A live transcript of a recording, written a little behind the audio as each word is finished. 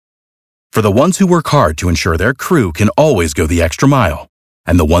For the ones who work hard to ensure their crew can always go the extra mile,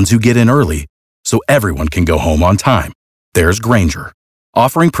 and the ones who get in early so everyone can go home on time, there's Grainger,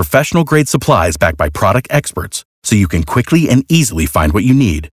 offering professional-grade supplies backed by product experts so you can quickly and easily find what you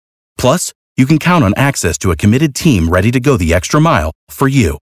need. Plus, you can count on access to a committed team ready to go the extra mile for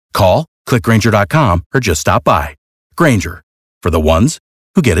you. Call, click Grainger.com, or just stop by. Grainger, for the ones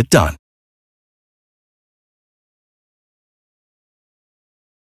who get it done.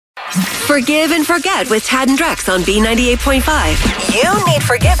 Forgive and forget with Tad and Drex on B98.5. You need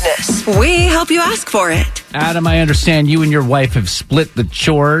forgiveness. We help you ask for it. Adam, I understand you and your wife have split the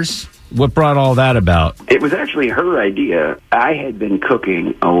chores. What brought all that about? It was actually her idea. I had been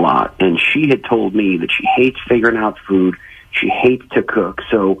cooking a lot, and she had told me that she hates figuring out food. She hates to cook.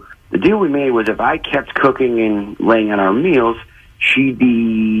 So the deal we made was if I kept cooking and laying out our meals, she'd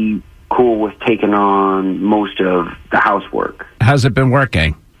be cool with taking on most of the housework. How's it been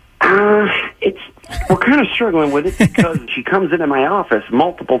working? We're kind of struggling with it because she comes into my office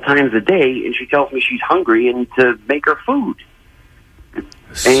multiple times a day and she tells me she's hungry and to make her food.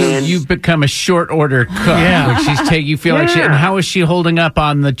 So you've become a short order cook. Yeah. Like you feel like she, and how is she holding up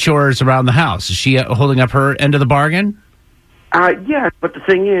on the chores around the house? Is she holding up her end of the bargain? Yeah, but the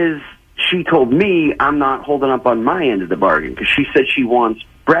thing is, she told me I'm not holding up on my end of the bargain because she said she wants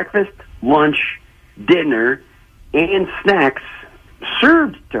breakfast, lunch, dinner, and snacks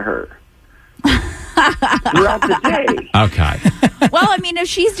served to her throughout the day. Okay. Well, I mean, if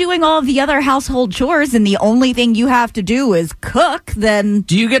she's doing all of the other household chores and the only thing you have to do is cook, then...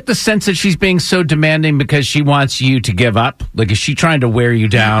 Do you get the sense that she's being so demanding because she wants you to give up? Like, is she trying to wear you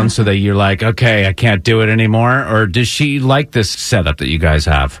down so that you're like, okay, I can't do it anymore? Or does she like this setup that you guys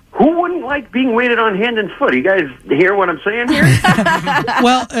have? Who wouldn't like being waited on hand and foot? You guys hear what I'm saying here?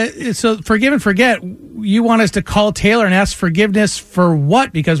 Well, so forgive and forget, you want us to call Taylor and ask forgiveness for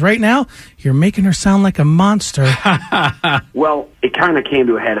what? Because right now, you're making her sound like a monster. Well, it kind of came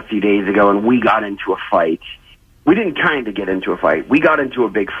to a head a few days ago, and we got into a fight. We didn't kind of get into a fight. We got into a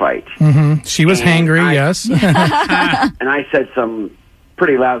big fight. Mm-hmm. She was hangry, yes. And I said some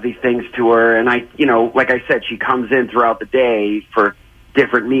pretty lousy things to her, and I, like I said, she comes in throughout the day for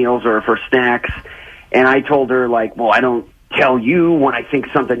different meals or for snacks, and I told her, like, well, I don't tell you when I think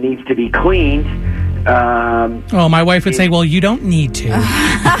something needs to be cleaned. My wife would say, well, you don't need to.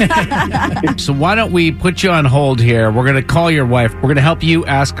 So why don't we put you on hold here? We're going to call your wife. We're going to help you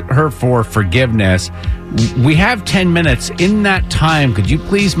ask her for forgiveness. We have 10 minutes. In that time, could you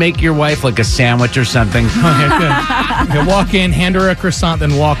please make your wife like a sandwich or something? Okay, good. You walk in, hand her a croissant,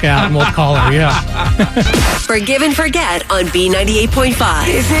 then walk out, and we'll call her, yeah. Forgive and forget on B98.5.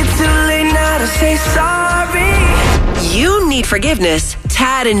 Is it too late now to say sorry? You need forgiveness.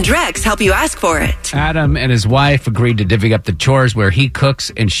 Tad and Drex help you ask for it. Adam and his wife agreed to divvy up the chores where he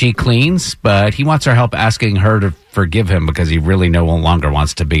cooks and she cleans, but he wants our help asking her to forgive him because he really no longer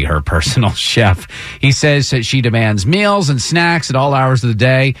wants to be her personal chef. He says that she demands meals and snacks at all hours of the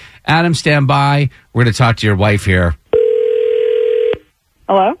day. Adam, stand by. We're going to talk to your wife here.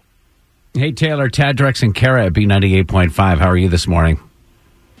 Hello? Hey, Taylor, Tad, Drex, and Kara at B98.5. How are you this morning?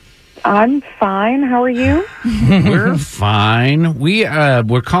 I'm fine. How are you? We're fine.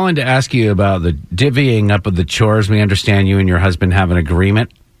 We're calling to ask you about the divvying up of the chores. We understand you and your husband have an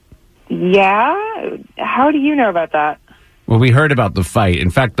agreement. Yeah? How do you know about that? Well, we heard about the fight.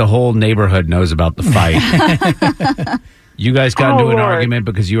 In fact, the whole neighborhood knows about the fight. You guys got into an argument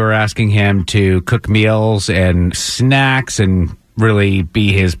because you were asking him to cook meals and snacks and really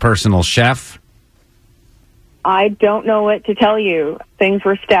be his personal chef. I don't know what to tell you. Things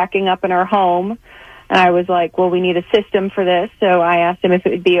were stacking up in our home, and I was like, well, we need a system for this. So I asked him if it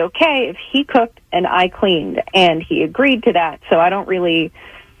would be okay if he cooked and I cleaned, and he agreed to that. So I don't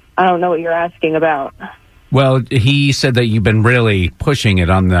know what you're asking about. Well, he said that you've been really pushing it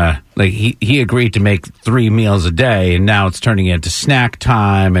on he agreed to make 3 meals a day, and now it's turning into snack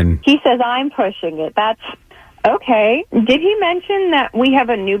time. And he says I'm pushing it. That's okay. Did he mention that we have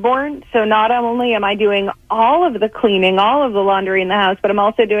a newborn? So not only am I doing all of the cleaning, all of the laundry in the house, but I'm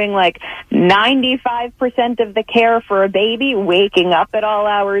also doing like 95% of the care for a baby, waking up at all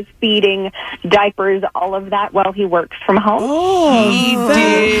hours, feeding, diapers, all of that while he works from home. Oh, he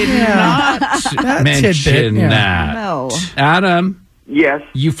did not mention that. No. Adam? Yes?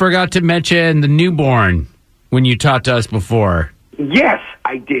 You forgot to mention the newborn when you talked to us before. Yes,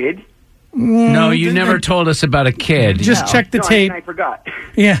 I did. No, you never told us about a kid. Just check the tape. I forgot.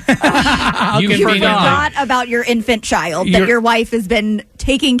 Yeah. You forgot about your infant child that your wife has been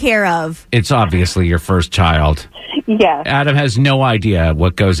taking care of. It's obviously your first child. Yes. Adam has no idea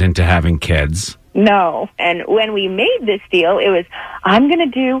what goes into having kids. No. And when we made this deal, it was, I'm going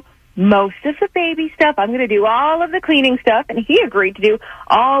to do most of the baby stuff. I'm going to do all of the cleaning stuff. And he agreed to do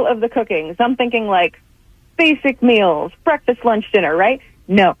all of the cooking. So I'm thinking like basic meals, breakfast, lunch, dinner, right?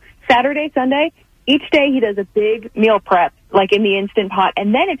 No. Saturday, Sunday, each day he does a big meal prep, like in the Instant Pot.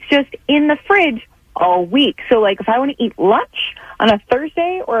 And then it's just in the fridge all week. So like if I want to eat lunch on a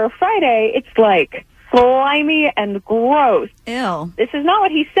Thursday or a Friday, it's like slimy and gross. Ew. This is not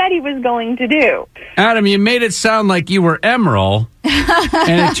what he said he was going to do. Adam, you made it sound like you were Emerald,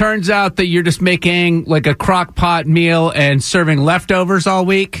 and it turns out that you're just making like a crock pot meal and serving leftovers all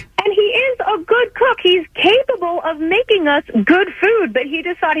week. And he is a good cook. He's capable of making us good food, but he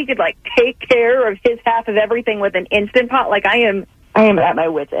just thought he could like take care of his half of everything with an Instant Pot. Like I am at my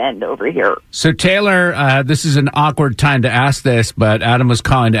wit's end over here. So, Taylor, this is an awkward time to ask this, but Adam was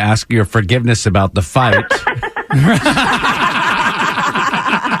calling to ask your forgiveness about the fight.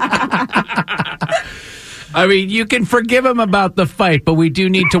 I mean, you can forgive him about the fight, but we do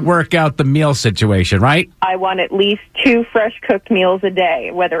need to work out the meal situation, right? I want at least 2 fresh cooked meals a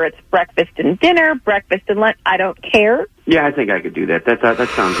day, whether it's breakfast and dinner, breakfast and lunch. I don't care. Yeah, I think I could do that. That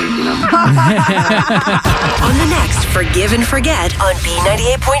sounds easy enough. On the next Forgive and Forget on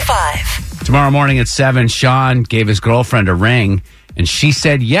B98.5. Tomorrow morning at 7, Sean gave his girlfriend a ring, and she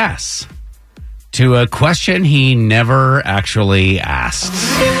said yes to a question he never actually asked.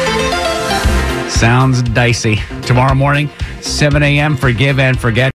 Sounds dicey. Tomorrow morning, 7 a.m., Forgive and Forget.